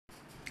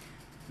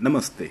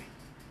नमस्ते।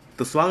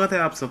 तो स्वागत है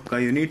आप सबका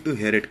you need to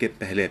here it के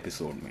पहले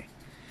एपिसोड में।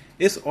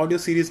 इस ऑडियो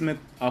सीरीज में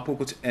आपको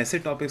कुछ ऐसे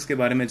टॉपिक्स के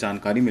बारे में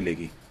जानकारी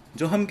मिलेगी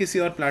जो हम किसी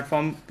और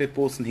प्लेटफॉर्म पे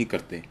पोस्ट नहीं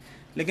करते,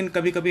 लेकिन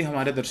कभी कभी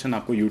हमारे दर्शन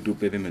आपको यूट्यूब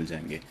पे भी मिल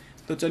जाएंगे।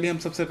 तो चलिए हम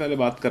सबसे पहले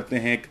बात करते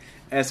हैं एक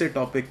ऐसे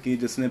टॉपिक की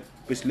जिसने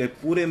पिछले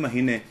पूरे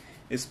महीने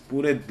इस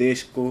पूरे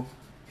देश को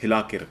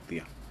हिला के रख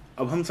दिया।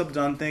 अब हम सब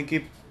जानते हैं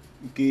कि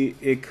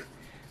एक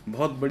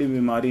बहुत बड़ी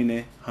बीमारी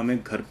ने हमें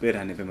घर पे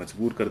रहने पे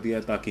मजबूर कर दिया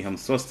ताकि हम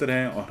स्वस्थ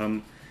रहें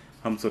और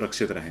हम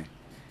सुरक्षित रहें।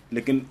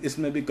 लेकिन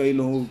इसमें भी कई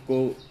लोगों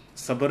को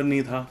सब्र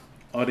नहीं था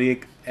और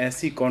एक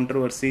ऐसी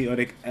कंट्रोवर्सी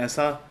और एक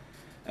ऐसा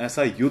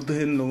ऐसा युद्ध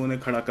इन लोगों ने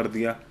खड़ा कर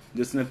दिया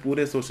जिसने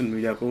पूरे सोशल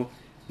मीडिया को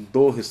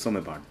दो हिस्सों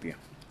में बांट दिया।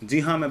 जी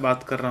हाँ, मैं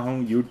बात कर रहा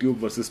हूँ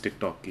यूट्यूब वर्सेस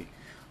टिकटॉक की।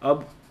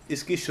 अब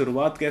इसकी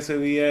शुरुआत कैसे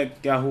हुई है,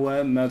 क्या हुआ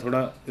है, मैं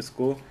थोड़ा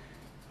इसको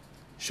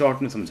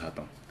शॉर्ट में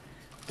समझाता हूँ।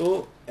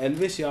 तो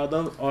एल्विश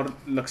यादव और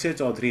लक्ष्य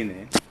चौधरी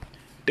ने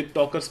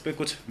टिकटॉकर्स पे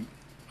कुछ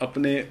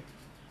अपने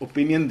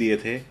ओपिनियन दिए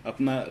थे,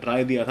 अपना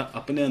राय दिया था,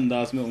 अपने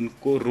अंदाज में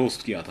उनको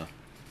रोस्ट किया था।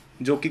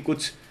 जो कि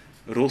कुछ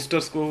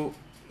रोस्टर्स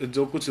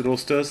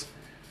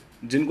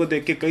जिनको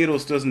देख के कई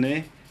रोस्टर्स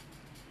ने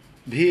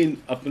भी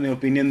अपने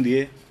ओपिनियन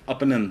दिए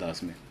अपने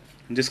अंदाज में,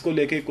 जिसको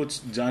लेके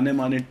कुछ जाने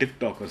माने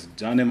टिकटॉकर्स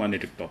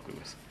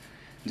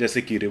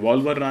जैसे कि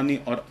रिवॉल्वर रानी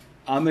और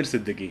आमिर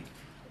सिद्दीकी।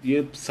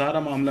 ये सारा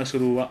मामला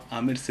शुरू हुआ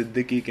आमिर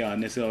सिद्दीकी के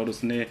आने से, और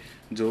उसने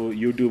जो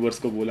यूट्यूबर्स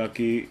को बोला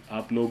कि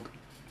आप लोग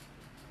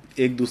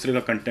एक दूसरे का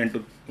कंटेंट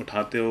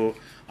उठाते हो,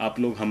 आप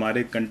लोग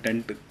हमारे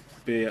कंटेंट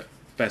पे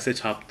पैसे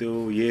छापते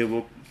हो, ये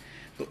वो।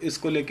 तो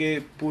इसको लेके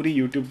पूरी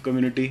यूट्यूब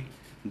कम्युनिटी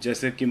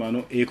जैसे कि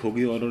मानो एक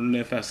होगी और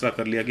उन्होंने फैसला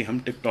कर लिया कि हम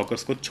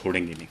टिकटॉकर्स को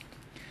छोड़ेंगे नहीं।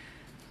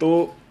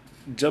 तो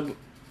जब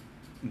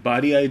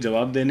बारी आई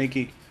जवाब देने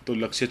की तो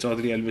लक्ष्य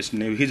चौधरी एल्विश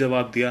ने भी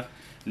जवाब दिया,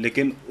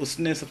 लेकिन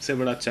उसने सबसे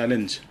बड़ा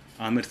चैलेंज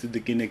आमिर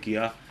सिद्दीकी ने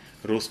किया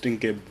रोस्टिंग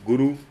के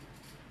गुरु,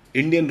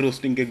 इंडियन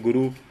रोस्टिंग के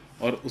गुरु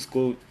और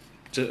उसको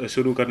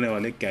शुरू करने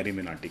वाले कैरी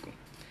मिनाटी को।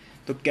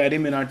 तो कैरी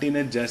मिनाटी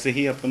ने जैसे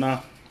ही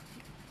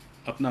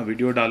अपना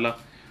वीडियो डाला,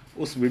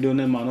 उस वीडियो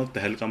ने मानो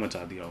तहलका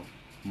मचा दिया हो।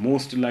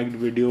 Most liked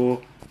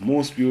video,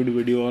 most viewed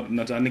video और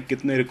न जाने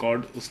कितने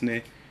रिकॉर्ड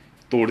उसने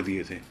तोड़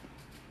दिए थे।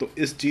 तो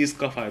इस चीज़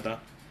का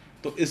फ़ायदा,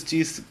 तो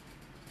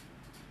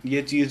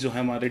ये चीज़ जो है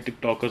हमारे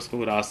टिकटॉकर्स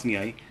को रास नहीं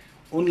आई।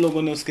 उन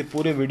लोगों ने उसके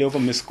पूरे वीडियो को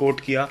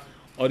मिसकोट किया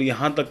और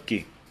यहाँ तक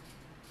कि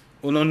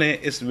उन्होंने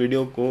इस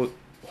वीडियो को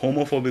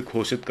होमोफोबिक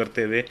घोषित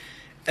करते हुए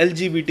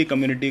LGBT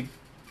कम्युनिटी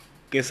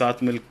के साथ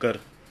मिलकर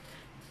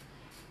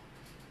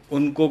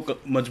उनको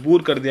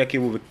मजबूर कर दिया कि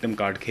वो विक्टिम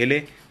कार्ड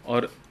खेले।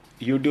 और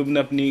YouTube ने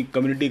अपनी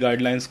कम्युनिटी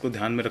गाइडलाइंस को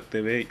ध्यान में रखते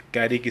हुए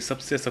कैरी की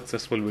सबसे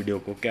सक्सेसफुल वीडियो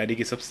को, कैरी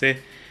की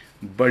सबसे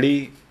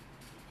बड़ी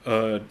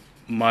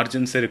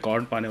मार्जिन से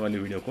रिकॉर्ड पाने वाली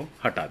वीडियो को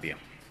हटा दिया।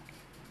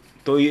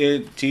 तो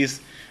ये चीज़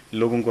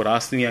लोगों को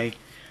रास नहीं आई।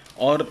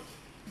 और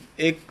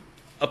एक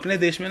अपने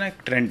देश में ना एक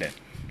ट्रेंड है,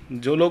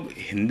 जो लोग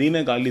हिंदी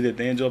में गाली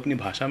देते हैं, जो अपनी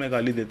भाषा में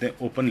गाली देते हैं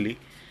ओपनली,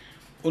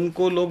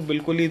 उनको लोग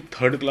बिल्कुल ही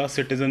थर्ड क्लास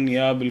सिटीज़न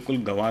या बिल्कुल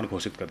गंवार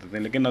घोषित कर देते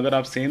हैं। लेकिन अगर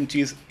आप सेम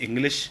चीज़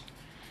इंग्लिश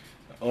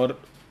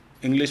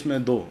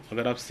में दो,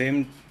 अगर आप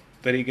सेम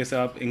तरीके से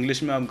आप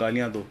इंग्लिश में आप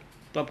गालियाँ दो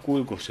तो आप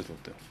कूल घोषित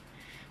होते हो।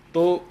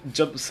 तो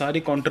जब सारी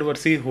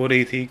कंट्रोवर्सी हो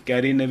रही थी,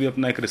 कैरी ने भी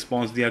अपना एक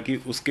रिस्पांस दिया कि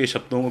उसके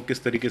शब्दों को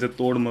किस तरीके से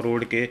तोड़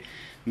मरोड़ के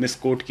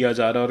मिसकोट किया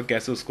जा रहा है और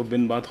कैसे उसको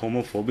बिन बात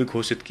होमोफोबिक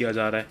घोषित किया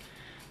जा रहा है।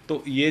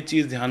 तो ये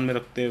चीज़ ध्यान में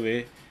रखते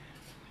हुए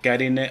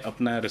कैरी ने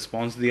अपना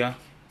रिस्पांस दिया,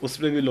 उस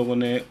पर भी लोगों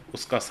ने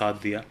उसका साथ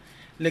दिया।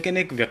 लेकिन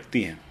एक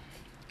व्यक्ति हैं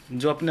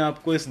जो अपने आप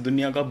को इस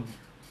दुनिया का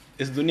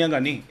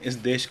नहीं, इस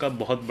देश का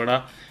बहुत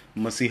बड़ा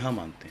मसीहा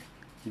मानते हैं,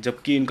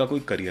 जबकि इनका कोई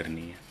करियर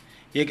नहीं है।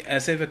 ये एक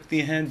ऐसे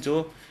व्यक्ति हैं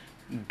जो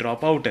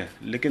ड्रॉप आउट है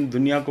लेकिन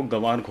दुनिया को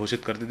गंवार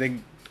घोषित कर देते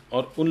हैं,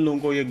 और उन लोगों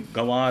को ये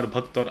गंवार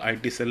भक्त और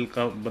IT सेल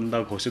का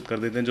बंदा घोषित कर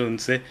देते हैं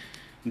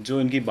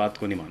जो इनकी बात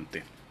को नहीं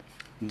मानते।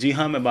 जी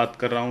हाँ, मैं बात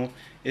कर रहा हूँ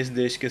इस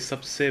देश के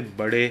सबसे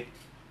बड़े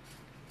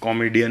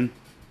कॉमेडियन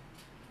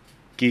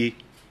की।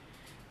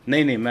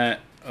 नहीं,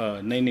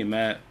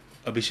 मैं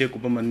अभिषेक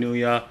उपमन्यु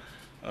या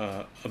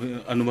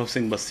अनुभव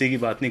सिंह बस्सी की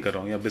बात नहीं कर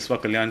रहा हूँ, या बिस्वा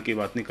कल्याण की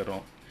बात नहीं कर रहा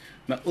हूँ।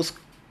 मैं उस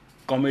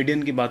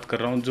कॉमेडियन की बात कर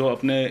रहा हूँ जो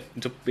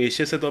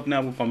पेशे से तो अपने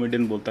आप को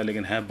कॉमेडियन बोलता है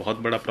लेकिन है बहुत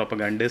बड़ा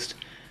प्रोपेगेंडिस्ट,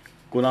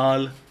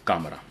 कुणाल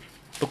कामरा।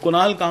 तो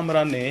कुणाल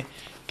कामरा ने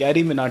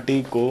कैरी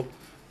मिनाटी को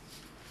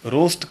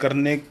रोस्ट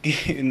करने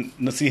की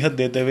नसीहत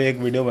देते हुए एक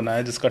वीडियो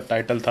बनाया जिसका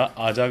टाइटल था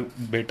आजा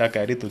बेटा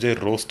कैरी तुझे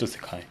रोस्ट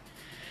सिखाएं,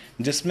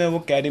 जिसमें वो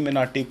कैरी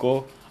मिनाटी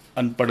को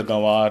अनपढ़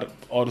गंवार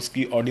और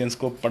उसकी ऑडियंस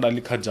को पढ़ा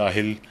लिखा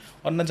जाहिल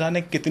और न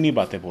जाने कितनी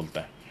बातें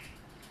बोलता है।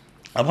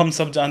 अब हम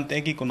सब जानते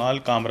हैं कि कुणाल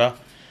कामरा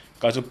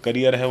का जो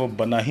करियर है वो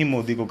बना ही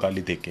मोदी को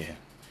गाली देके है।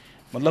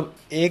 मतलब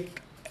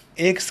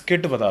एक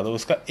स्किट बता दो,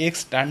 उसका एक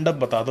स्टैंड अप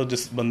बता दो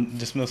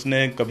जिसमें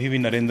उसने कभी भी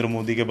नरेंद्र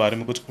मोदी के बारे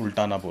में कुछ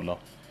उल्टा ना बोला,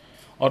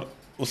 और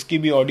उसकी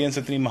भी ऑडियंस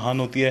इतनी महान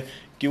होती है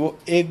कि वो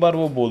एक बार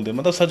वो बोल दे।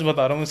 मतलब सच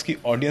बता रहा हूँ, इसकी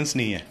ऑडियंस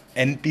नहीं है,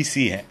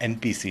 NPC है,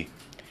 NPC।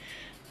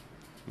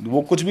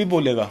 वो कुछ भी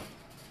बोलेगा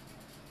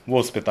वो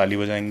उस पर ताली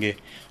बजाएंगे।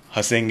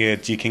 हंसेंगे,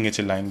 चीखेंगे,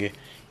 चिल्लाएंगे,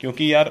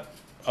 क्योंकि यार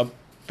अब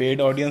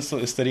पेड ऑडियंस तो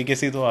इस तरीके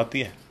से तो आती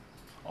है।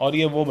 और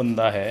ये वो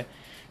बंदा है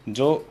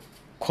जो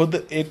खुद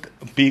एक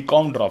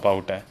बीकॉम ड्रॉप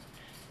आउट है।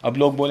 अब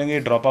लोग बोलेंगे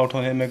ड्रॉप आउट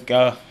होने में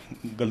क्या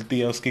गलती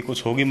है उसकी,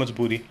 कुछ होगी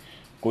मजबूरी,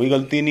 कोई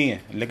गलती नहीं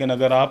है। लेकिन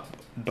अगर आप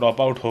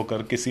ड्रॉप आउट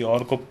होकर किसी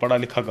और को पढ़ा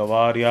लिखा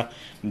गवार या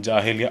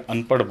जाहिल या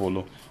अनपढ़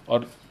बोलो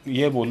और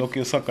ये बोलो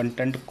कि उसका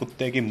कंटेंट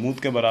कुत्ते की मूत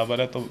के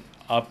बराबर है, तो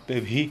आप पे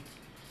भी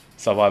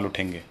सवाल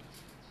उठेंगे।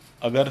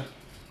 अगर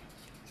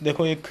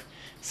देखो, एक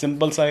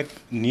सिंपल सा एक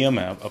नियम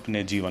है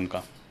अपने जीवन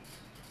का,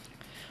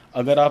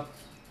 अगर आप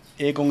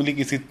एक उंगली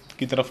किसी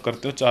की तरफ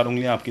करते हो, चार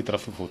उंगलियां आपकी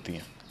तरफ होती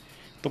हैं।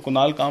 तो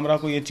कुणाल कामरा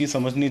को ये चीज़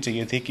समझनी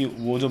चाहिए थी कि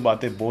वो जो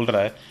बातें बोल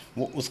रहा है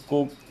वो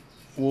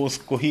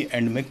उसको ही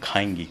एंड में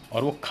खाएंगी,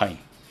 और वो खाई।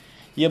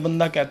 ये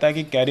बंदा कहता है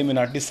कि कैरी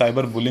मिनाटी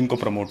साइबर बुलिंग को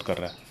प्रमोट कर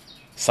रहा है।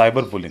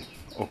 साइबर बुलिंग,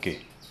 ओके,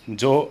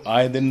 जो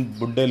आए दिन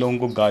बुढ़े लोगों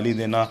को गाली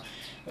देना,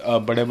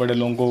 बड़े बड़े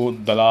लोगों को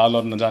दलाल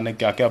और न जाने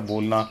क्या क्या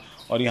बोलना,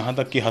 और यहाँ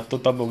तक कि हद तो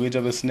तब हो गई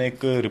जब इसने एक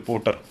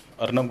रिपोर्टर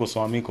अर्नब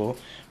गोस्वामी को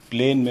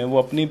प्लेन में, वो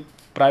अपनी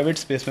प्राइवेट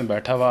स्पेस में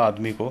बैठा हुआ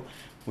आदमी को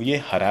वो ये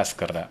हरास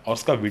कर रहा है और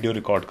उसका वीडियो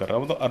रिकॉर्ड कर रहा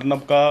है। वो तो अर्नब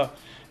का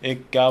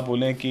एक क्या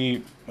बोलें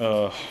कि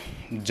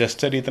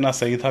जेस्चर इतना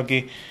सही था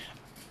कि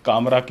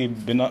कामरा की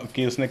बिना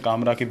कि उसने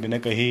कामरा की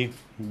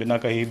बिना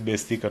कहीं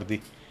बेइज्जती कर दी।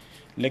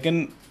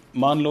 लेकिन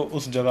मान लो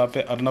उस जगह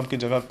पे अर्नब की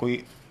जगह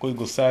कोई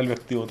गुस्सैल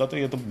व्यक्ति होता तो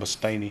ये तो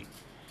बचता ही नहीं।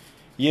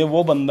 ये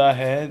वो बंदा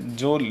है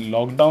जो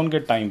लॉकडाउन के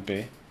टाइम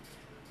पे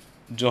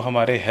जो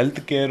हमारे हेल्थ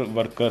केयर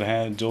वर्कर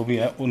हैं, जो भी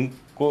हैं,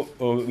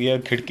 उनको यह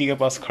खिड़की के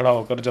पास खड़ा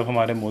होकर जब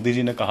हमारे मोदी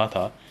जी ने कहा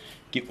था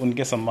कि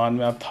उनके सम्मान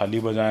में आप थाली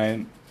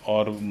बजाएं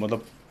और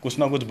मतलब कुछ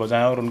ना कुछ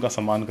बजाएं और उनका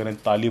सम्मान करें,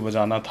 ताली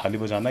बजाना, थाली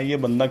बजाना, ये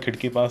बंदा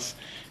खिड़की पास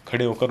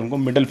खड़े होकर उनको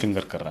मिडिल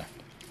फिंगर कर रहा है।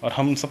 और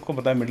हम सबको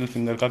पता है मिडिल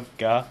फिंगर का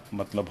क्या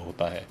मतलब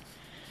होता है,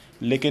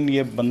 लेकिन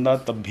ये बंदा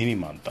तब भी नहीं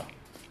मानता।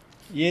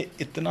 ये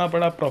इतना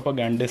बड़ा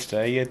प्रोपागैंडिस्ट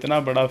है, ये इतना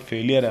बड़ा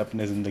फेलियर है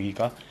अपने ज़िंदगी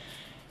का।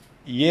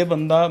 ये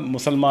बंदा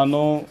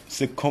मुसलमानों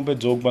सिखों पे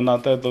जोक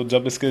बनाता है, तो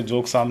जब इसके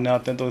जोक सामने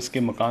आते हैं तो इसके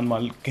मकान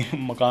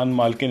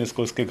मालकिन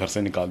इसको इसके घर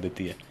से निकाल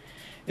देती है।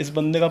 इस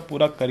बंदे का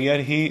पूरा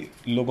करियर ही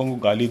लोगों को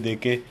गाली दे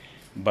के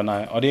बना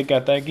है, और ये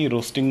कहता है कि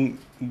रोस्टिंग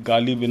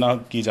गाली बिना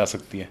की जा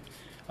सकती है।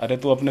 अरे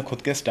तू अपने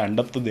खुद के स्टैंड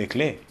अप तो देख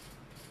ले।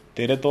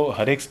 तेरे तो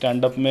हर एक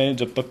स्टैंड अप में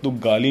जब तक तू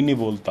गाली नहीं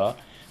बोलता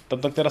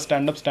तब तक तेरा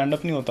स्टैंड अप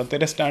नहीं होता।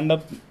 तेरे स्टैंड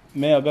अप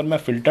में अगर मैं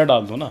फ़िल्टर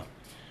डाल दूँ ना,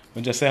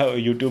 जैसे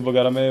यूट्यूब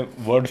वगैरह में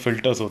वर्ड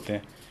फिल्टर्स होते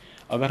हैं,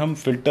 अगर हम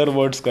फ़िल्टर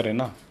वर्ड्स करें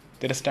ना,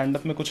 तेरे स्टैंड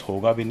अप में कुछ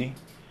होगा भी नहीं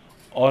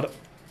और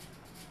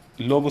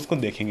लोग उसको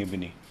देखेंगे भी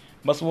नहीं।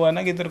 बस वो है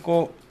ना कि तेरे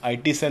को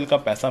आईटी सेल का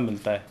पैसा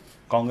मिलता है,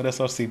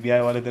 कांग्रेस और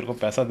सीबीआई वाले तेरे को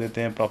पैसा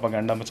देते हैं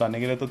प्रोपागेंडा मचाने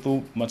के लिए, तो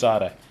तू मचा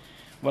रहा है,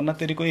 वरना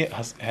तेरी कोई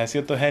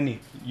हैसियत तो है नहीं।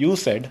 You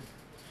said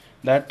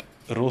that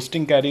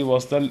roasting carry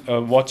was the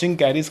watching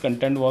carries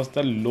content was the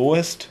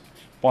lowest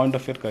point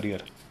of your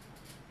career.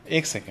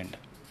 एक सेकेंड,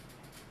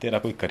 तेरा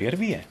कोई करियर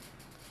भी है?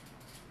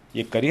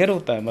 ये करियर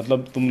होता है?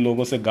 मतलब तुम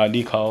लोगों से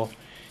गाली खाओ।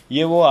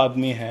 ये वो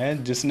आदमी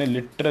है जिसने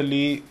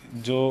लिटरली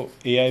जो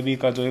एआईबी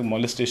का जो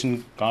मॉलेस्टेशन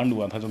कांड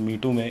हुआ था, जो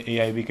मीटू में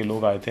एआईबी के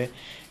लोग आए थे,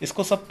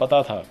 इसको सब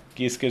पता था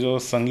कि इसके जो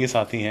संगी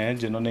साथी हैं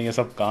जिन्होंने ये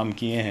सब काम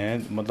किए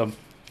हैं, मतलब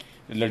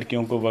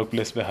लड़कियों को वर्क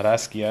प्लेस पर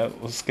हरास किया है,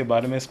 उसके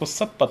बारे में इसको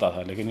सब पता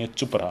था, लेकिन ये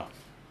चुप रहा।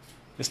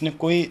 इसने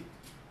कोई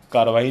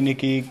कार्रवाई नहीं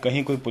की,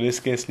 कहीं कोई पुलिस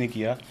केस नहीं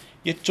किया,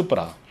 ये चुप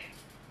रहा।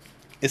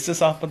 इससे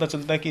साफ पता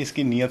चलता है कि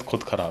इसकी नीयत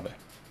खुद ख़राब है।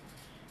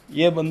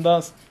 ये बंदा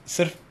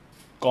सिर्फ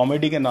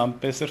कॉमेडी के नाम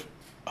पे सिर्फ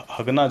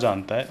हगना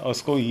जानता है, और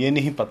उसको ये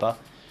नहीं पता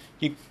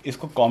कि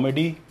इसको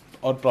कॉमेडी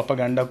और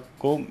प्रोपागेंडा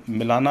को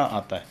मिलाना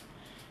आता है।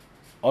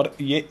 और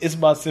ये इस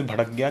बात से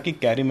भड़क गया कि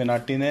कैरी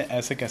मिनाटी ने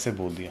ऐसे कैसे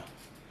बोल दिया,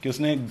 कि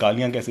उसने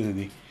गालियाँ कैसे दे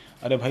दी।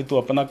 अरे भाई, तू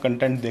अपना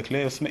कंटेंट देख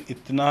ले, उसमें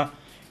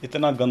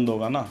इतना गंद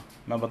होगा ना,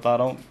 मैं बता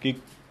रहा हूँ कि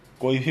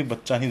कोई भी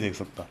बच्चा नहीं देख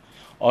सकता।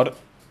 और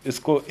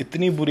इसको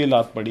इतनी बुरी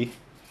लात पड़ी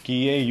कि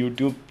ये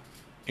यूट्यूब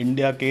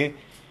इंडिया के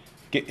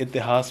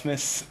इतिहास में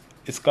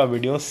इसका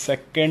video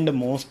second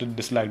most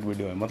disliked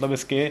video है। मतलब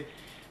इसके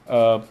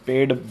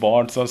पेड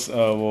बॉट्स और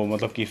वो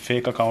मतलब कि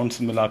फेक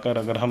अकाउंट्स मिलाकर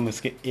अगर हम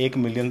इसके 1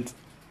 मिलियन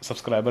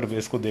सब्सक्राइबर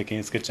बेस को देखें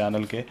इसके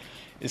चैनल के,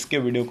 इसके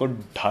वीडियो को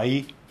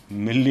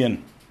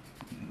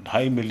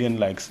 2.5 मिलियन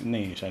लाइक्स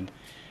नहीं, शायद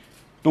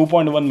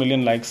 2.1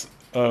 मिलियन लाइक्स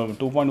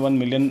 2.1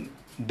 मिलियन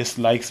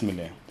डिसलाइक्स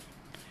मिले।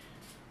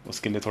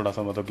 उसके लिए थोड़ा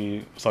सा मतलब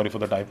कि sorry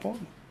for the typo,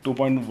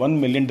 2.1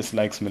 million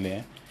dislikes मिले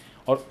हैं।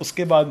 और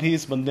उसके बाद भी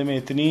इस बंदे में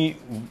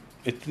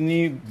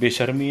इतनी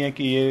बेशर्मी है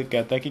कि ये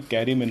कहता है कि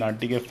कैरी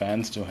मिनाटी के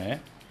फैंस जो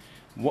हैं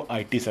वो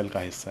आईटी सेल का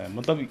हिस्सा है।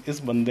 मतलब इस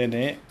बंदे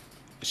ने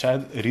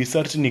शायद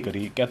रिसर्च नहीं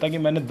करी। कहता कि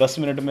मैंने 10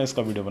 मिनट में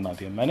इसका वीडियो बना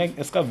दिया। मैंने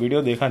इसका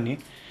वीडियो देखा नहीं,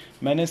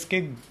 मैंने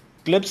इसके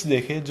क्लिप्स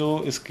देखे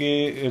जो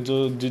इसके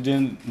जो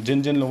जिन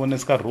जिन लोगों ने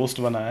इसका रोस्ट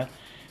बनाया,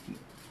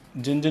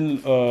 जिन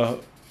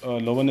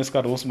लोगों ने इसका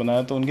रोस्ट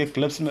बनाया, तो उनके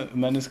क्लिप्स में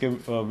मैंने इसके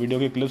वीडियो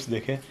के क्लिप्स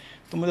देखे,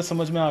 तो मुझे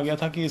समझ में आ गया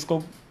था कि इसको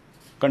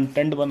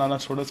कंटेंट बनाना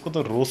छोड़ो, इसको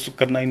तो रोस्ट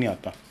करना ही नहीं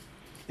आता।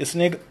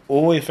 इसने एक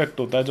ओ इफेक्ट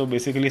होता है जो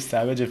बेसिकली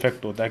सैवेज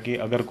इफेक्ट होता है कि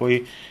अगर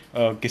कोई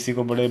किसी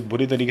को बड़े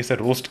बुरी तरीके से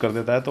रोस्ट कर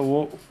देता है तो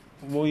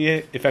वो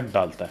ये इफेक्ट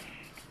डालता है।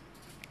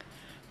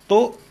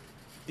 तो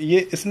ये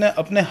इसने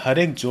अपने हर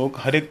एक जोक,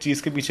 हर एक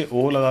चीज़ के पीछे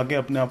ओ लगा के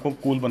अपने आप को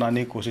कूल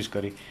बनाने की कोशिश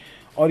करी।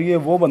 और ये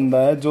वो बंदा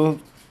है जो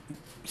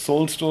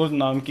सोल स्टोर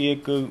नाम की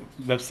एक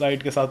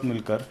वेबसाइट के साथ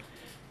मिलकर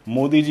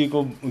मोदी जी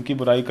को उनकी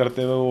बुराई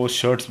करते हुए वो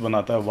शर्ट्स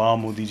बनाता है, वाह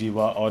मोदी जी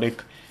वाह। और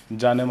एक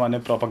जाने माने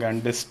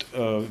propagandist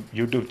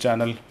YouTube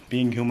channel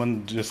being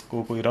human,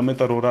 जिसको कोई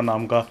रमित अरोरा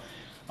नाम का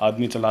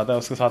आदमी चलाता है,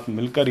 उसके साथ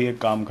मिलकर ये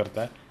काम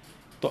करता है।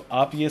 तो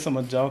आप ये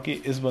समझ जाओ कि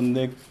इस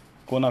बंदे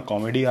को ना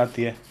कॉमेडी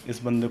आती है,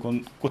 इस बंदे को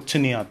कुछ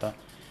नहीं आता।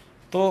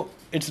 तो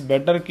इट्स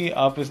बेटर कि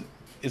आप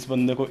इस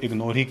बंदे को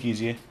इग्नोर ही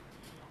कीजिए।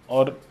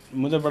 और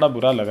मुझे बड़ा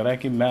बुरा लग रहा है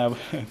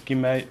कि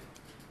मैं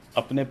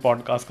अपने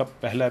पॉडकास्ट का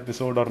पहला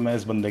एपिसोड और मैं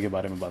इस बंदे के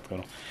बारे में बात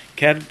करूं।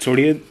 खैर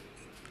छोड़िए,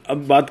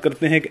 अब बात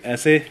करते हैं एक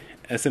ऐसे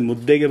ऐसे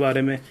मुद्दे के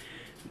बारे में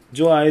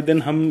जो आए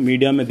दिन हम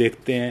मीडिया में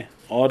देखते हैं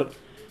और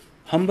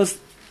हम बस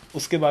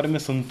उसके बारे में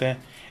सुनते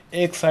हैं।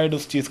 एक साइड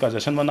उस चीज़ का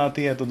जश्न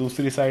मनाती है तो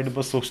दूसरी साइड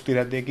बस सोचती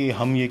रहती है कि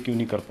हम ये क्यों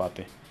नहीं कर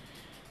पाते,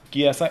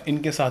 कि ऐसा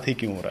इनके साथ ही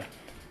क्यों हो रहा है।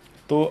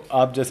 तो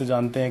आप जैसे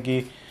जानते हैं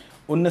कि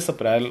 19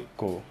 अप्रैल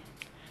को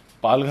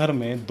पालघर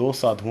में 2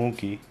 साधुओं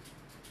की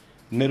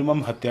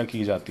निर्मम हत्या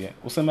की जाती है।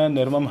 उसे मैं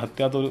निर्मम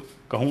हत्या तो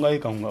कहूँगा ही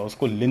कहूँगा,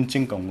 उसको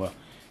लिंचिंग कहूँगा,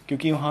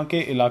 क्योंकि वहाँ के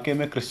इलाके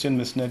में क्रिश्चियन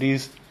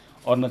मिशनरीज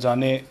और न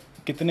जाने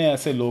कितने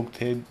ऐसे लोग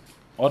थे।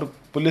 और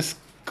पुलिस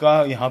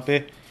का यहाँ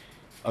पे,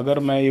 अगर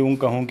मैं यूँ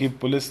कहूँ कि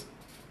पुलिस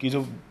की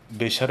जो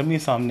बेशर्मी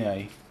सामने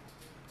आई,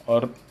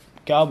 और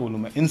क्या बोलूँ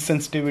मैं,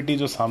 इनसेंसिटिविटी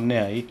जो सामने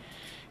आई,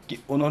 कि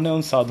उन्होंने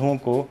उन साधुओं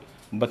को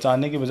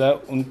बचाने के बजाय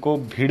उनको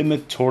भीड़ में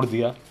छोड़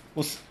दिया,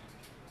 उस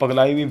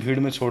पगलाई हुई भीड़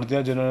में छोड़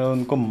दिया जिन्होंने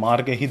उनको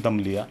मार के ही दम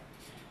लिया।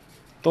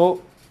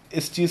 तो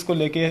इस चीज़ को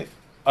लेके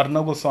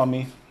अर्नब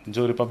गोस्वामी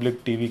जो रिपब्लिक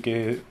टीवी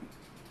के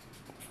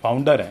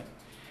फाउंडर हैं,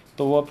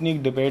 तो वो अपनी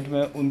एक डिबेट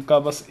में, उनका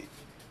बस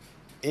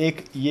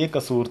एक ये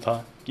कसूर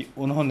था कि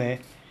उन्होंने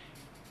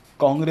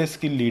कांग्रेस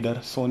की लीडर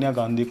सोनिया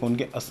गांधी को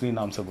उनके असली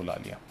नाम से बुला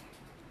लिया।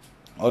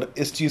 और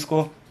इस चीज़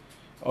को,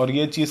 और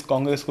ये चीज़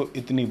कांग्रेस को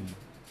इतनी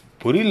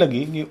बुरी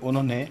लगी कि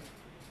उन्होंने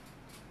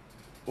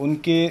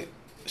उनके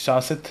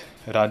शासित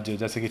राज्य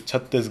जैसे कि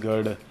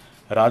छत्तीसगढ़,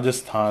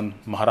 राजस्थान,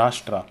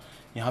 महाराष्ट्र,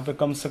 यहाँ पे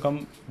कम से कम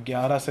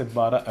 11 से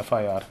 12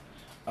 एफआईआर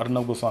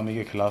अर्नब गोस्वामी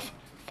के खिलाफ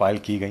फाइल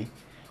की गई।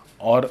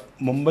 और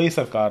मुंबई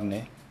सरकार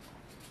ने,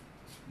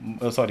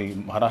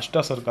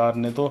 महाराष्ट्र सरकार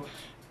ने तो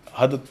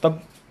हद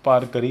तब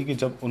पार करी कि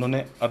जब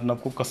उन्होंने अर्नब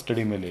को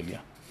कस्टडी में ले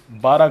लिया।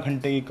 12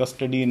 घंटे की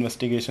कस्टडी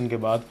इन्वेस्टिगेशन के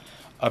बाद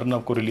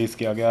अर्नब को रिलीज़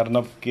किया गया।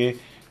 अर्नब के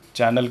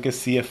चैनल के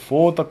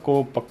सीएफओ तक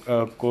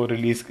को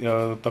रिलीज़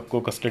तक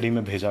को कस्टडी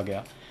में भेजा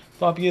गया।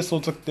 तो आप ये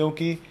सोच सकते हो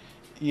कि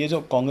ये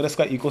जो कांग्रेस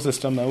का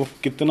इकोसिस्टम है वो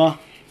कितना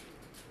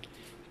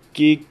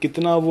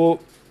वो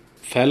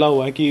फैला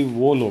हुआ है, कि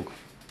वो लोग,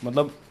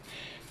 मतलब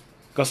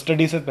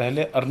कस्टडी से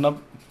पहले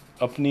अर्नब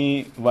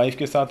अपनी वाइफ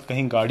के साथ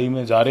कहीं गाड़ी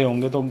में जा रहे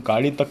होंगे तो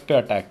गाड़ी तक पे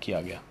अटैक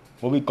किया गया,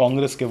 वो भी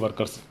कांग्रेस के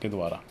वर्कर्स के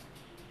द्वारा।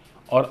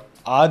 और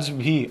आज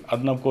भी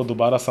अर्नब को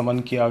दोबारा समन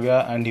किया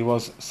गया and he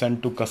was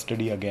sent to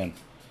custody again.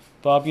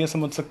 तो आप ये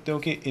समझ सकते हो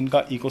कि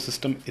इनका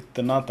इकोसिस्टम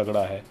इतना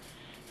तगड़ा है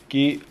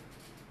कि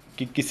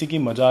किसी की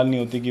मजाल नहीं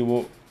होती कि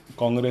वो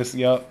कांग्रेस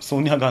या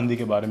सोनिया गांधी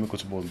के बारे में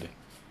कुछ बोल दे।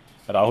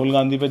 राहुल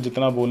गांधी पे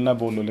जितना बोलना है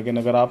बोल लो, लेकिन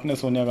अगर आपने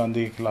सोनिया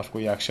गांधी के खिलाफ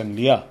कोई एक्शन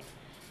लिया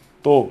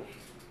तो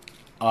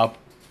आप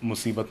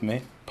मुसीबत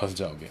में फंस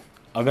जाओगे,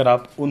 अगर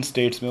आप उन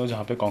स्टेट्स में हो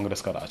जहाँ पे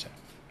कांग्रेस का राज है।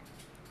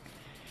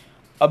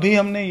 अभी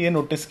हमने ये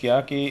नोटिस किया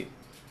कि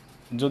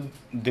जो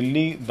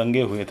दिल्ली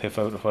दंगे हुए थे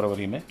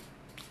फरवरी में,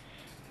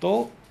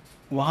 तो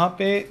वहाँ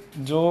पे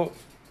जो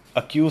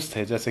अक्यूज़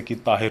थे जैसे कि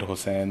ताहिर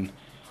हुसैन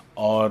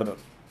और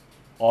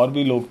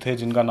भी लोग थे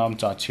जिनका नाम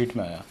चार्जशीट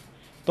में आया,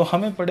 तो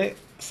हमें बड़े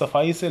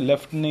सफाई से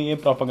लेफ़्ट ने ये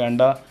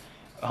प्रोपेगेंडा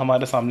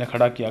हमारे सामने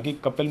खड़ा किया कि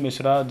कपिल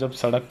मिश्रा जब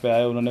सड़क पे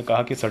आए उन्होंने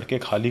कहा कि सड़कें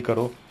खाली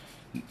करो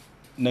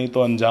नहीं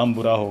तो अंजाम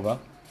बुरा होगा।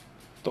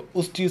 तो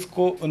उस चीज़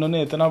को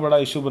उन्होंने इतना बड़ा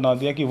इशू बना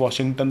दिया कि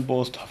वॉशिंगटन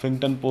पोस्ट,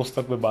 हफिंगटन पोस्ट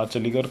तक पे बात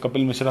चली गई और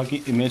कपिल मिश्रा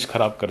की इमेज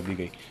ख़राब कर दी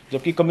गई।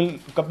 जबकि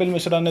कपिल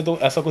मिश्रा ने तो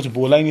ऐसा कुछ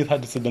बोला ही नहीं था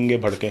जिससे दंगे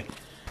भड़के।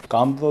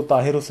 काम तो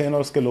ताहिर हुसैन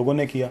और उसके लोगों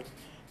ने किया।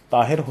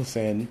 ताहिर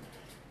हुसैन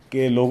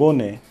के लोगों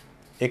ने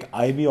एक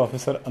आईबी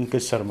ऑफिसर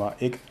अंकित शर्मा,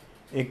 एक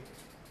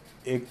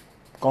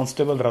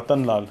कांस्टेबल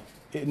रतन लाल,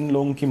 इन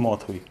लोगों की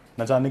मौत हुई।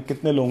 न जाने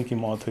कितने लोगों की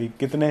मौत हुई,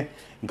 कितने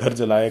घर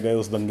जलाए गए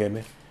उस दंगे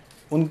में।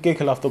 उनके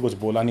खिलाफ तो कुछ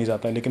बोला नहीं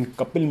जाता, लेकिन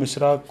कपिल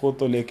मिश्रा को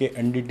तो लेके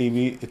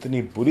एनडीटीवी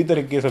इतनी बुरी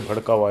तरीके से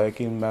भड़का हुआ है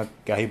कि मैं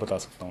क्या ही बता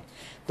सकता हूँ।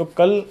 तो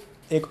कल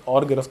एक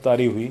और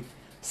गिरफ्तारी हुई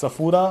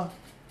सफूरा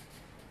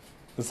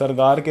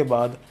सरगार के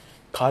बाद।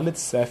 खालिद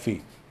सैफ़ी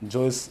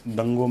जो इस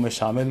दंगों में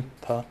शामिल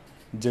था,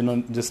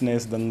 जिसने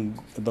इस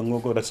दंगों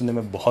को रचने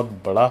में बहुत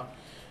बड़ा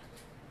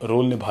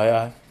रोल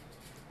निभाया है,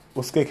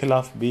 उसके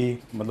खिलाफ भी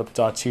मतलब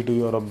चार्जशीट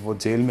हुई और अब वो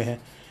जेल में है।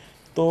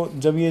 तो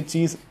जब ये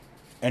चीज़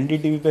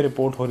एनडीटीवी पे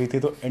रिपोर्ट हो रही थी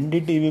तो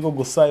एनडीटीवी को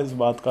गुस्सा इस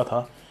बात का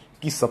था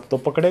कि सब तो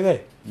पकड़े गए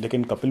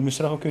लेकिन कपिल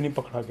मिश्रा को क्यों नहीं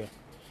पकड़ा गया।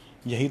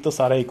 यही तो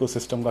सारा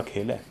इकोसिस्टम का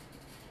खेल है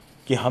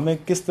कि हमें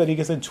किस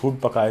तरीके से झूठ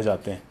पकाए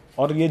जाते हैं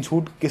और ये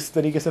झूठ किस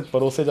तरीके से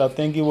परोसे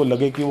जाते हैं कि वो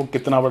लगे कि वो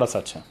कितना बड़ा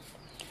सच है।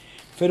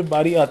 फिर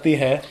बारी आती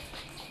है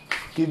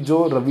कि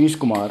जो रवीश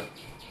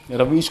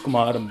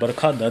कुमार,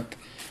 बरखा दत्त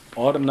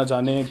और न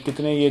जाने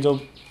कितने ये जो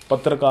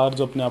पत्रकार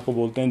जो अपने आप को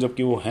बोलते हैं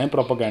जबकि वो हैं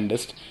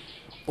प्रोपेगेंडिस्ट,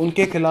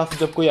 उनके खिलाफ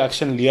जब कोई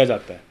एक्शन लिया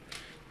जाता है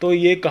तो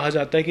ये कहा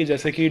जाता है कि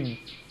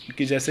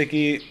जैसे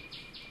कि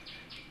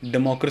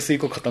डेमोक्रेसी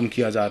को ख़त्म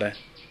किया जा रहा है,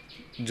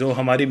 जो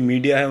हमारी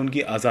मीडिया है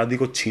उनकी आज़ादी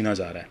को छीना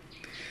जा रहा है।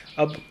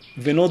 अब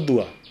विनोद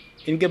दुआ,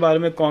 इनके बारे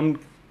में कौन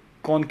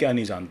कौन क्या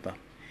नहीं जानता।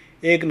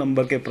 एक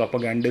नंबर के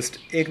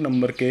प्रोपेगेंडिस्ट, एक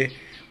नंबर के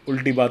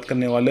उल्टी बात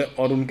करने वाले,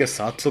 और उनके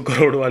 700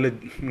 करोड़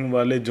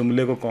वाले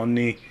जुमले को कौन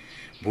नहीं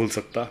भूल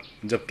सकता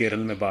जब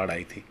केरल में बाढ़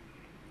आई थी।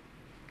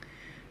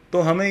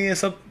 तो हमें ये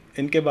सब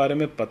इनके बारे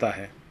में पता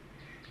है।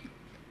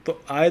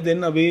 तो आए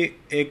दिन अभी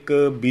एक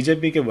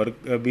बीजेपी के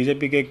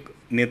एक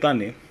नेता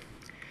ने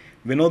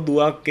विनोद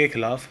दुआ के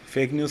खिलाफ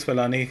फेक न्यूज़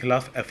फैलाने के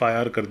खिलाफ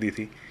एफआईआर कर दी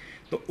थी।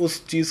 तो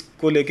उस चीज़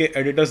को लेके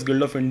एडिटर्स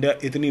गिल्ड ऑफ इंडिया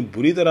इतनी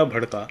बुरी तरह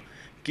भड़का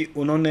कि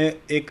उन्होंने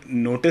एक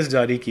नोटिस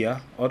जारी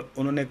किया और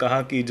उन्होंने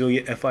कहा कि जो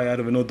ये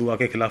एफआईआर विनोद दुआ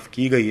के खिलाफ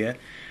की गई है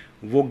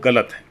वो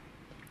गलत है।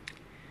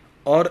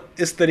 और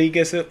इस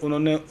तरीके से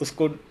उन्होंने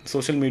उसको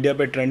सोशल मीडिया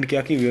पे ट्रेंड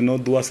किया कि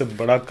विनोद दुआ से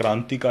बड़ा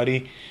क्रांतिकारी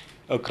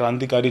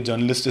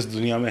जर्नलिस्ट इस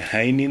दुनिया में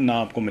है ही नहीं, ना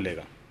आपको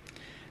मिलेगा।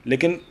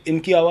 लेकिन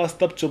इनकी आवाज़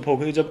तब चुप हो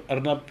गई जब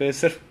अर्नब पे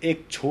सिर्फ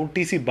एक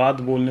छोटी सी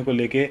बात बोलने को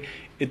लेके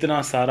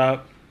इतना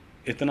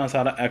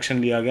सारा एक्शन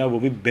लिया गया, वो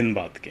भी बिन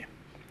बात के।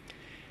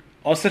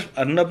 और सिर्फ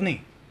अर्नब नहीं,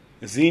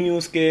 जी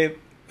न्यूज़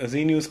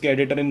के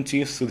editor in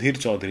chief Sudhir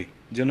Chaudhary,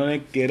 जिन्होंने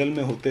केरल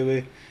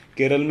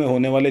में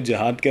होने वाले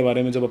जिहाद के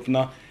बारे में जब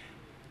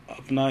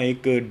अपना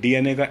एक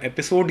डीएनए का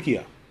एपिसोड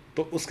किया,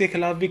 तो उसके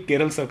खिलाफ भी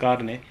केरल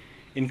सरकार ने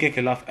इनके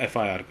खिलाफ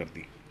एफआईआर कर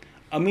दी।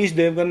 अमीश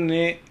देवगन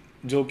ने,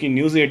 जो कि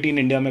न्यूज़ 18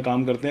 इंडिया में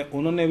काम करते हैं,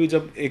 उन्होंने भी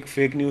जब एक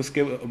फेक न्यूज़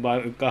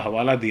का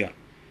हवाला दिया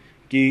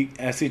कि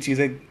ऐसी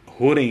चीज़ें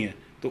हो रही हैं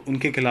तो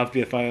उनके खिलाफ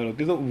भी एफआईआर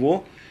होती है। तो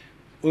वो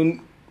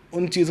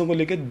उन चीज़ों को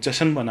लेकर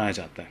जश्न मनाया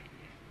जाता है।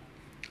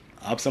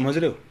 आप समझ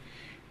रहे हो,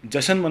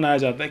 जश्न मनाया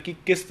जाता है कि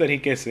किस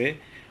तरीके से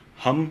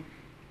हम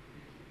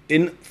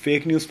इन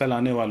फेक न्यूज़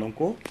फैलाने वालों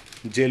को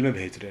जेल में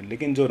भेज रहे हैं।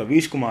 लेकिन जो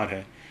रवीश कुमार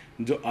है,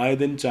 जो आए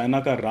दिन चाइना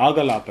का राग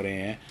अलाप रहे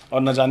हैं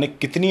और न जाने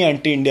कितनी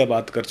एंटी इंडिया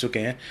बात कर चुके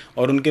हैं,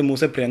 और उनके मुंह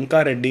से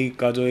प्रियंका रेड्डी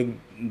का जो एक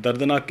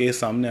दर्दनाक केस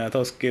सामने आया था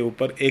उसके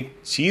ऊपर एक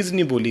चीज़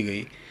नहीं बोली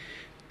गई,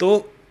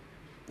 तो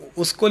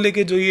उसको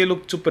लेके जो ये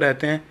लोग चुप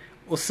रहते हैं,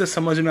 उससे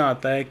समझ में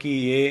आता है कि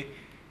ये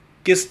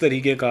किस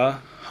तरीके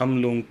का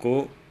हम लोगों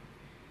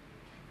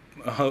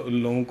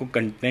को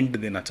कंटेंट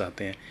देना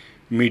चाहते हैं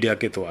मीडिया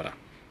के द्वारा।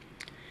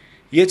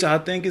 ये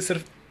चाहते हैं कि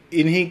सिर्फ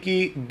इन्हीं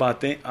की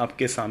बातें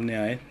आपके सामने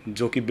आए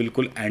जो कि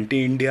बिल्कुल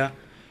anti India,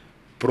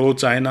 pro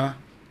China,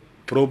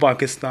 pro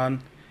Pakistan,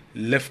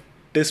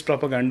 leftist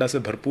propaganda से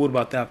भरपूर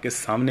बातें आपके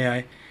सामने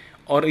आए,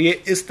 और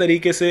ये इस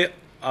तरीके से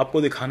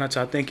आपको दिखाना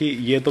चाहते हैं कि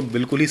ये तो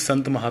बिल्कुल ही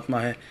संत महात्मा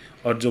है,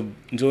 और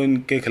जो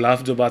इनके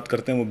खिलाफ जो बात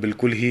करते हैं वो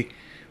बिल्कुल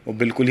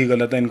ही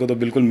गलत है। इनको तो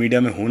बिल्कुल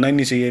मीडिया में होना ही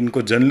नहीं चाहिए,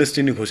 इनको जर्नलिस्ट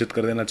ही नहीं घोषित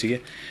कर देना चाहिए।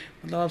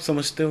 मतलब आप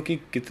समझते हो कि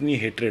कितनी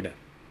हेट्रेड है।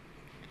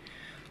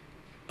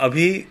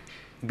 अभी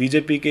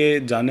बीजेपी के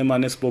जाने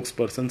माने स्पोक्स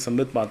पर्सन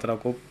संबित पात्रा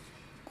को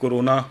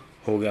कोरोना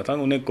हो गया था,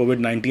 उन्हें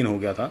कोविड-19 हो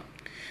गया था।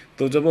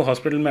 तो जब वो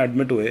हॉस्पिटल में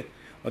एडमिट हुए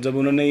और जब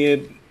उन्होंने ये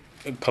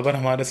खबर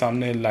हमारे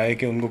सामने लाए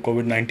कि उनको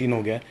कोविड-19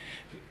 हो गया,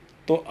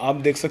 तो आप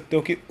देख सकते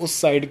हो कि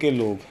उस साइड के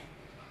लोग,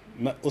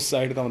 मैं उस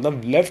साइड का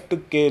मतलब लेफ्ट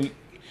के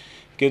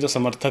जो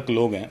समर्थक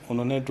लोग हैं,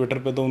 उन्होंने ट्विटर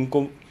पे तो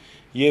उनको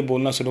ये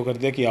बोलना शुरू कर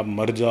दिया कि आप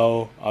मर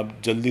जाओ,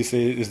 आप जल्दी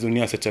से इस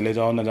दुनिया से चले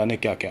जाओ, न जाने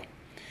क्या क्या।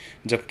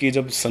 जबकि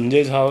जब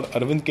संजय झा और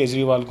अरविंद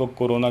केजरीवाल को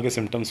कोरोना के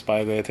सिम्टम्स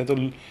पाए गए थे तो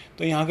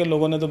यहाँ के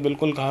लोगों ने तो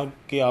बिल्कुल कहा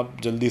कि आप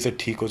जल्दी से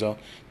ठीक हो जाओ।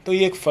 तो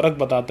ये एक फ़र्क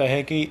बताता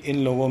है कि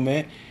इन लोगों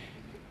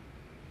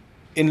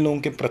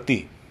के प्रति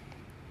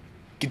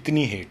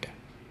कितनी हेट है,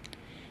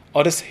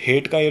 और इस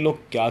हेट का ये लोग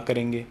क्या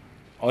करेंगे,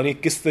 और ये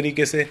किस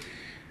तरीके से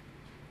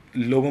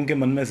लोगों के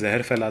मन में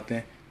जहर फैलाते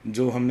हैं।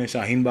 जो हमने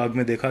शाहीन बाग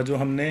में देखा, जो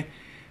हमने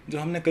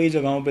कई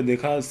जगहों पे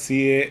देखा,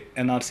 CAA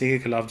NRC के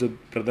खिलाफ जो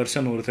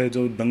प्रदर्शन हो रहे थे,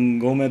 जो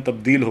दंगों में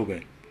तब्दील हो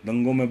गए,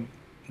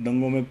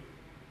 दंगों में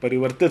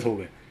परिवर्तित हो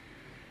गए।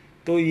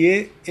 तो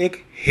ये एक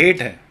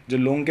हेट है जो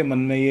लोगों के मन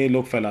में ये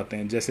लोग फैलाते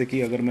हैं। जैसे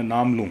कि अगर मैं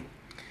नाम लूँ,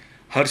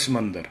 हर्ष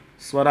मंदर,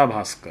 स्वरा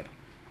भास्कर,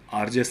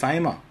 RJ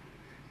साइमा,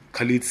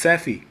 खलीद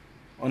सैफ़ी,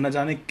 और न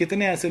जाने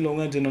कितने ऐसे लोग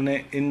हैं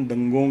जिन्होंने इन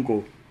दंगों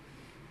को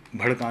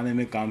भड़काने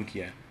में काम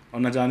किया है, और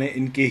न जाने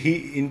इनके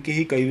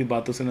ही कई भी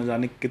बातों से न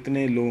जाने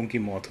कितने लोगों की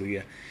मौत हुई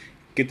है,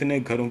 कितने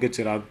घरों के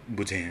चिराग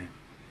बुझे हैं।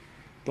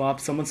 तो आप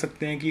समझ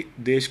सकते हैं कि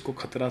देश को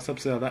खतरा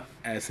सबसे ज़्यादा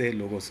ऐसे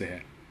लोगों से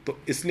है। तो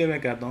इसलिए मैं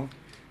कहता हूँ,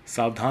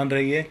 सावधान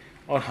रहिए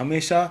और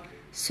हमेशा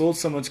सोच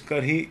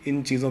समझकर ही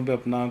इन चीज़ों पे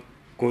अपना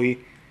कोई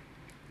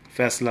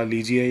फ़ैसला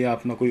लीजिए या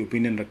अपना कोई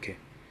ओपिनियन रखें।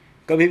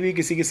 कभी भी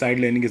किसी की साइड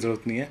लेने की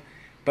ज़रूरत नहीं है।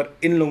 पर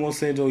इन लोगों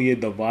से, जो ये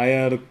the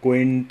Wire,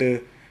 Quint,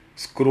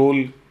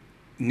 Scroll,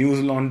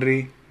 news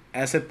laundry,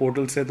 ऐसे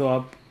पोर्टल से तो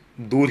आप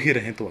दूर ही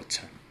रहें तो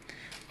अच्छा है।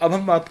 अब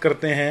हम बात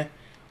करते हैं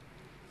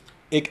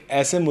एक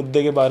ऐसे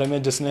मुद्दे के बारे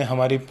में जिसने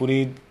हमारी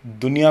पूरी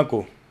दुनिया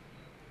को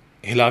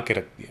हिला के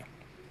रख दिया।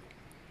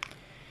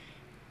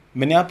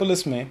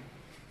 मिनियापोलिस में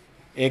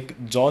एक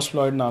जॉर्ज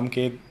फ्लॉयड नाम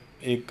के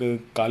एक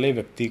काले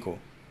व्यक्ति को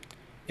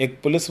एक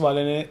पुलिस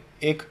वाले ने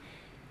एक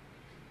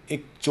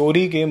एक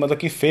चोरी के मतलब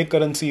कि फेक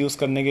करेंसी यूज़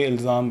करने के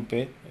इल्ज़ाम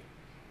पे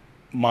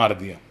मार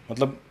दिया।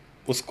 मतलब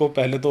उसको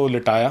पहले तो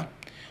लिटाया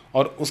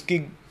और उसकी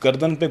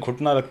गर्दन पे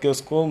घुटना रख के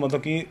उसको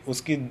मतलब कि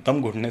उसकी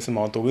दम घुटने से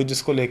मौत हो गई,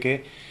 जिसको लेके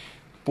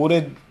पूरे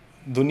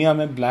दुनिया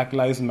में ब्लैक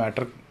लाइव्स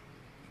मैटर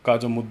का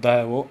जो मुद्दा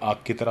है वो आग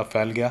की तरह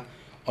फैल गया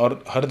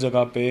और हर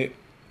जगह पे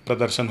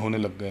प्रदर्शन होने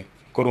लग गए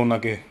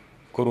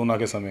कोरोना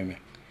के समय में।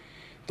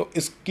 तो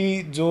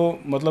इसकी जो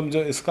मतलब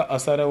जो इसका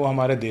असर है वो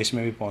हमारे देश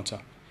में भी पहुंचा।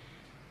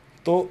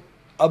 तो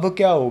अब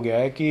क्या हो गया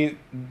है कि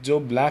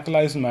जो ब्लैक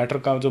लाइव्स मैटर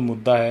का जो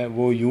मुद्दा है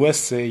वो यूएस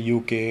से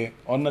यूके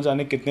और न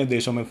जाने कितने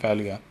देशों में फैल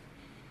गया,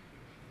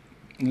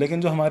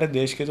 लेकिन जो हमारे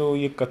देश के जो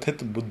ये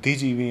कथित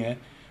बुद्धिजीवी हैं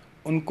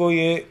उनको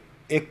ये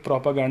एक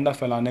प्रोपागेंडा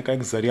फैलाने का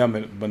एक ज़रिया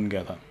बन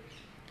गया था।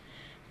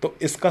 तो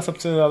इसका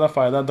सबसे ज़्यादा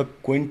फ़ायदा द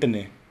क्विंट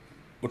ने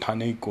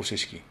उठाने की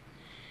कोशिश की।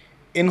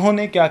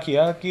 इन्होंने क्या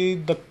किया कि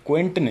द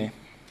क्विंट ने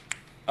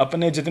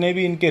अपने जितने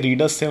भी इनके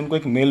रीडर्स थे उनको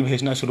एक मेल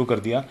भेजना शुरू कर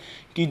दिया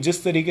कि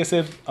जिस तरीके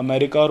से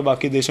अमेरिका और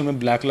बाकी देशों में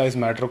ब्लैक लाइव्स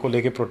मैटर को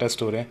लेके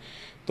प्रोटेस्ट हो रहे हैं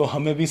तो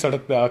हमें भी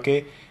सड़क पे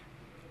आके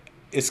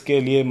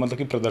इसके लिए मतलब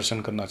कि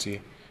प्रदर्शन करना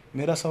चाहिए।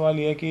 मेरा सवाल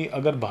यह है कि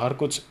अगर बाहर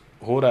कुछ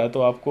हो रहा है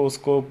तो आपको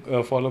उसको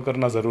फॉलो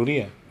करना ज़रूरी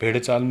है, भेड़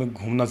चाल में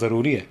घूमना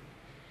ज़रूरी है।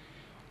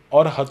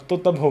 और हद तो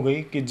तब हो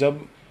गई कि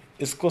जब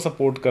इसको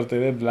सपोर्ट करते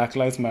हुए ब्लैक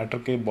लाइव्स मैटर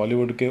के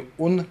बॉलीवुड के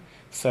उन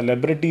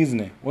सेलिब्रिटीज़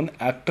ने, उन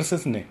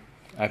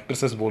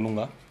एक्ट्रेसेस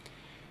बोलूँगा,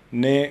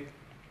 ने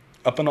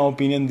अपना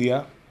ओपिनियन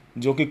दिया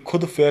जो कि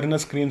खुद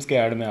फेयरनेस क्रीम्स के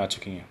ऐड में आ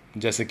चुकी हैं,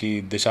 जैसे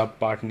कि दिशा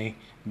पाटनी,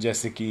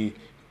 जैसे कि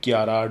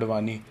कियारा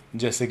आडवाणी,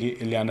 जैसे कि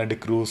इलियाना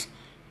डिक्रूज,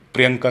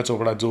 प्रियंका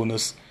चोपड़ा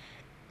जोनस।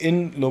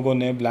 इन लोगों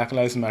ने ब्लैक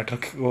लाइव्स मैटर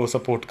को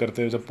सपोर्ट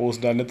करते हुए जब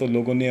पोस्ट डाले तो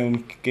लोगों ने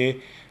उनकी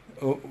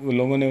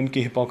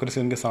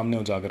हिपोक्रेसी उनके सामने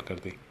उजागर कर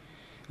दी।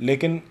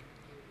 लेकिन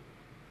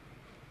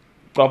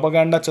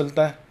प्रोपागेंडा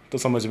चलता है तो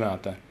समझ में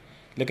आता है,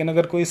 लेकिन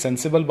अगर कोई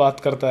सेंसिबल बात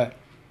करता है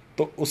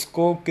तो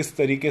उसको किस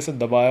तरीके से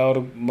दबाया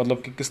और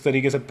मतलब कि किस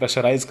तरीके से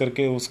प्रेशराइज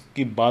करके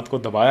उसकी बात को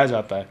दबाया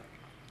जाता है,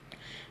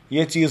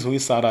 ये चीज़ हुई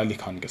सारा अली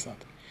खान के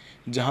साथ।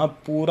 जहाँ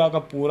पूरा का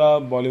पूरा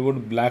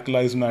बॉलीवुड ब्लैक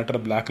लाइव्स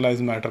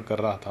मैटर कर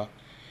रहा था,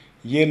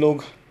 ये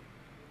लोग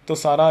तो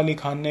सारा अली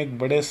खान ने एक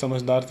बड़े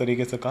समझदार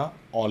तरीके से कहा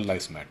ऑल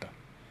लाइव्स मैटर।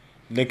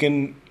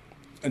 लेकिन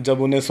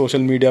जब उन्हें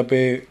सोशल मीडिया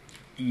पे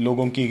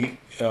लोगों की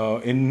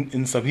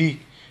इन सभी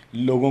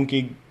लोगों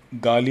की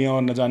गालियाँ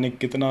और न जाने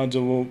कितना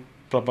जो वो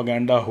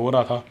प्रोपागेंडा हो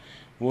रहा था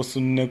वो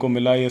सुनने को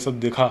मिला, ये सब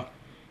दिखा,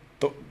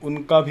 तो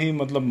उनका भी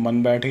मतलब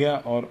मन बैठ गया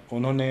और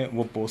उन्होंने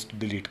वो पोस्ट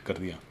डिलीट कर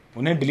दिया।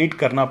 उन्हें डिलीट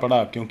करना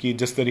पड़ा क्योंकि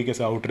जिस तरीके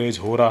से आउटरेज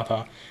हो रहा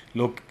था,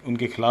 लोग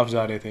उनके खिलाफ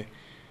जा रहे थे,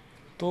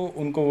 तो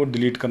उनको वो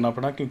डिलीट करना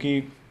पड़ा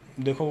क्योंकि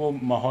देखो वो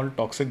माहौल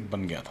टॉक्सिक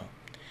बन गया था।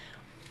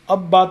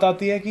 अब बात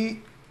आती है कि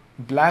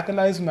ब्लैक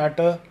लाइव्स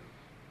मैटर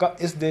का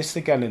इस देश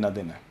से क्या लेना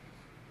देना है।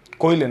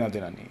 कोई लेना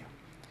देना नहीं है।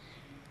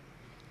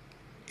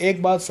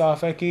 एक बात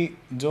साफ है कि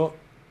जो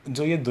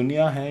ये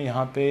दुनिया है,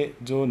 यहाँ पे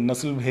जो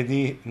नस्ल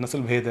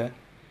भेद है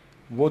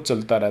वो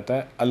चलता रहता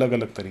है अलग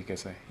अलग तरीके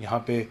से।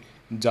 यहाँ पे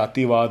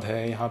जातिवाद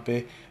है, यहाँ पे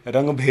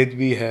रंग भेद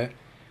भी है,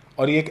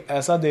 और ये एक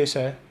ऐसा देश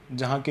है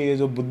जहाँ के ये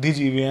जो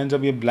बुद्धिजीवी हैं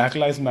जब ये ब्लैक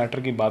लाइव्स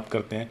मैटर की बात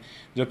करते हैं,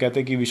 जो कहते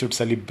हैं कि we should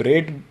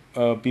celebrate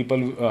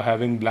people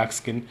having black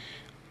skin,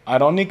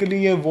 ironically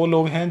ये वो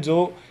लोग हैं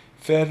जो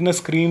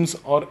फेयरनेस क्रीम्स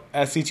और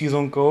ऐसी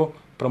चीज़ों को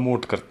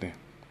प्रमोट करते हैं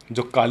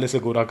जो काले से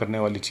गोरा करने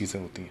वाली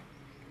चीज़ें होती हैं।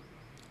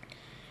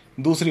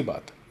 दूसरी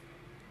बात,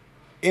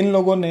 इन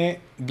लोगों ने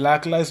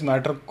ब्लैक लाइव्स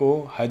मैटर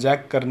को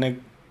हाईजैक करने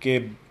के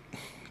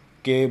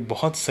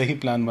बहुत सही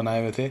प्लान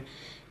बनाए हुए थे,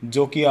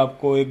 जो कि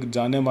आपको एक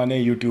जाने माना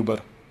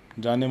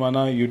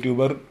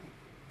यूट्यूबर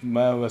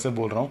मैं वैसे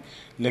बोल रहा हूँ,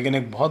 लेकिन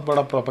एक बहुत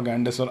बड़ा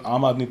प्रोपेगेंडिस्ट और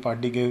आम आदमी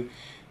पार्टी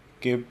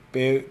के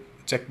पे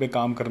चेक पे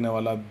काम करने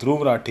वाला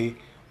ध्रुव राठी,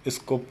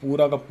 इसको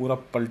पूरा का पूरा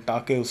पलटा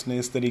के उसने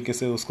इस तरीके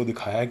से उसको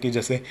दिखाया कि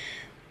जैसे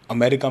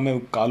अमेरिका में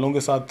काले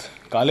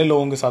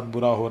लोगों के साथ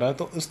बुरा हो रहा है,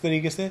 तो इस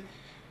तरीके से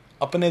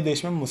अपने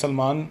देश में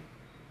मुसलमान,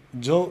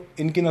 जो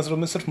इनकी नज़रों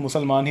में सिर्फ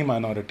मुसलमान ही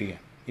माइनॉरिटी है,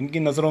 इनकी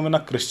नज़रों में ना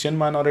क्रिश्चियन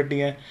माइनॉरिटी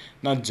है,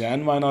 ना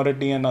जैन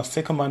माइनॉरिटी है, ना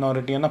सिख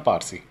माइनॉरिटी है, ना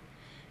पारसी,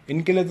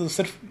 इनके लिए तो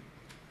सिर्फ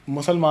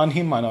मुसलमान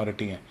ही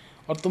माइनॉरिटी हैं।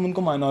 और तुम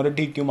उनको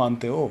माइनॉरिटी क्यों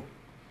मानते हो?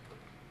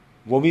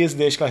 वो भी इस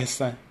देश का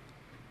हिस्सा है,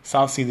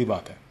 साफ सीधी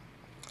बात है।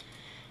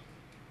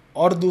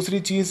 और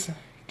दूसरी चीज़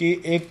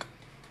कि एक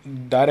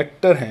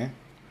डायरेक्टर हैं,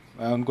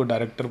 मैं उनको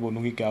डायरेक्टर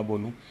बोलूँ कि क्या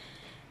बोलूँ,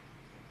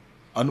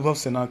 अनुभव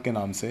सिन्हा के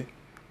नाम से,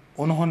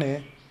 उन्होंने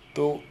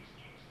तो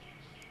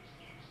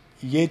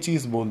ये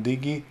चीज़ बोल दी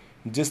कि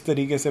जिस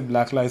तरीके से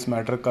ब्लैक लाइव्स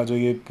मैटर का जो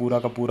ये पूरा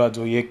का पूरा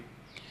जो ये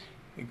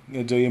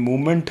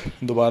मूवमेंट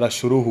दोबारा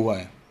शुरू हुआ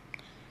है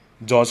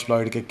जॉर्ज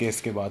फ्लॉयड के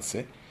केस के बाद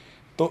से,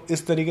 तो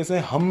इस तरीके से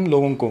हम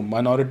लोगों को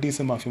माइनॉरिटी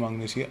से माफ़ी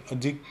मांगनी चाहिए।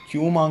 जी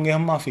क्यों मांगे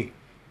हम माफ़ी?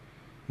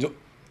 जो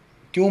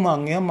क्यों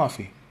मांगे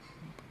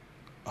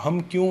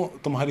हम क्यों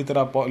तुम्हारी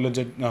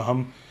तरह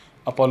हम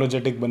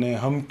अपोलोजेटिक बने?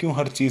 हम क्यों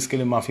हर चीज़ के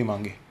लिए माफ़ी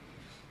मांगे?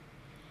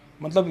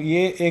 मतलब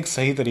ये एक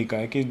सही तरीका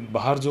है कि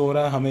बाहर जो हो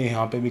रहा है हमें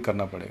यहाँ पे भी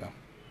करना पड़ेगा।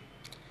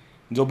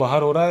 जो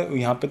बाहर हो रहा है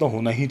यहाँ पे तो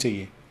होना ही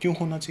चाहिए। क्यों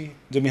होना चाहिए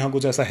जब यहाँ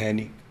कुछ ऐसा है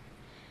नहीं?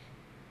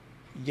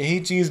 यही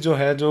चीज़ जो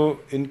है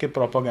जो इनके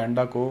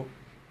प्रोपागेंडा को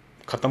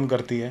ख़त्म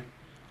करती है।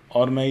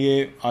 और मैं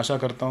ये आशा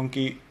करता हूँ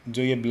कि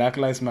जो ये ब्लैक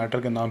लाइव्स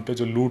मैटर के नाम पे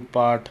जो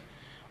लूटपाट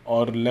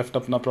और लेफ़्ट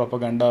अपना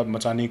प्रोपागेंडा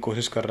मचाने की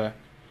कोशिश कर रहा है,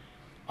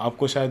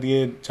 आपको शायद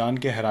ये जान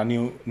के हैरानी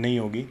नहीं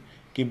होगी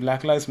कि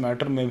ब्लैक लाइव्स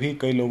मैटर में भी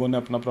कई लोगों ने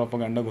अपना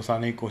प्रोपागेंडा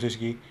घुसाने की कोशिश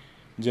की।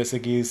 जैसे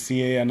कि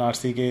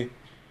CA/NRC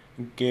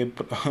के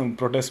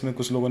प्रोटेस्ट में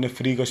कुछ लोगों ने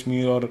फ्री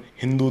कश्मीर और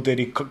हिंदू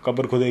तेरी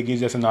कब्र खुदेगी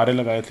जैसे नारे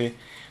लगाए थे।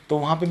 तो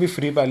वहाँ पे भी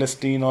फ्री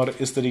पैलेस्टीन और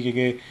इस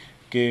तरीके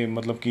के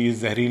मतलब कि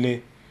जहरीले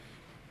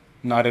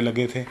नारे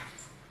लगे थे।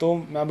 तो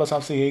मैं बस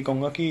आपसे यही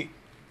कहूँगा कि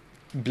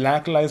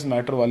ब्लैक लाइव्स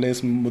मैटर वाले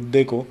इस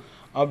मुद्दे को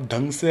आप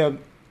ढंग से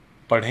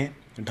पढ़ें,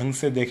 ढंग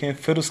से देखें,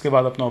 फिर उसके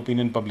बाद अपना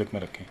ओपिनियन पब्लिक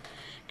में रखें।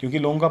 क्योंकि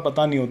लोगों का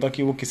पता नहीं होता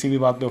कि वो किसी भी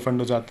बात पे ऑफेंड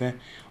हो जाते हैं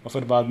और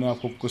फिर बाद में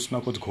आपको कुछ ना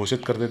कुछ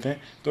घोषित कर देते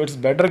हैं। तो इट्स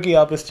बेटर कि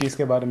आप इस चीज़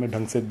के बारे में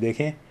ढंग से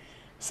देखें,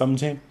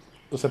 समझें,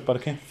 उसे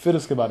परखें, फिर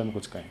उसके बारे में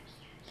कुछ कहें।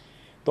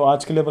 तो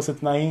आज के लिए बस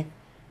इतना ही।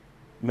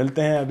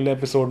 मिलते हैं अगले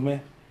एपिसोड में।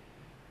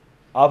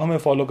 आप हमें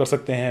फॉलो कर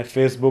सकते हैं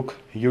फेसबुक,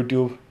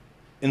 यूट्यूब,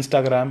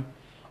 इंस्टाग्राम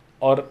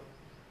और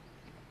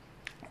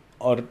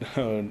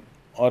और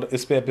और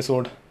इस पे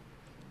एपिसोड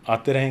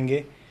आते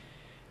रहेंगे।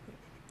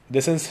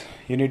 This is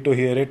you need to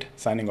hear it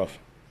signing off.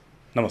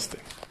 नमस्ते।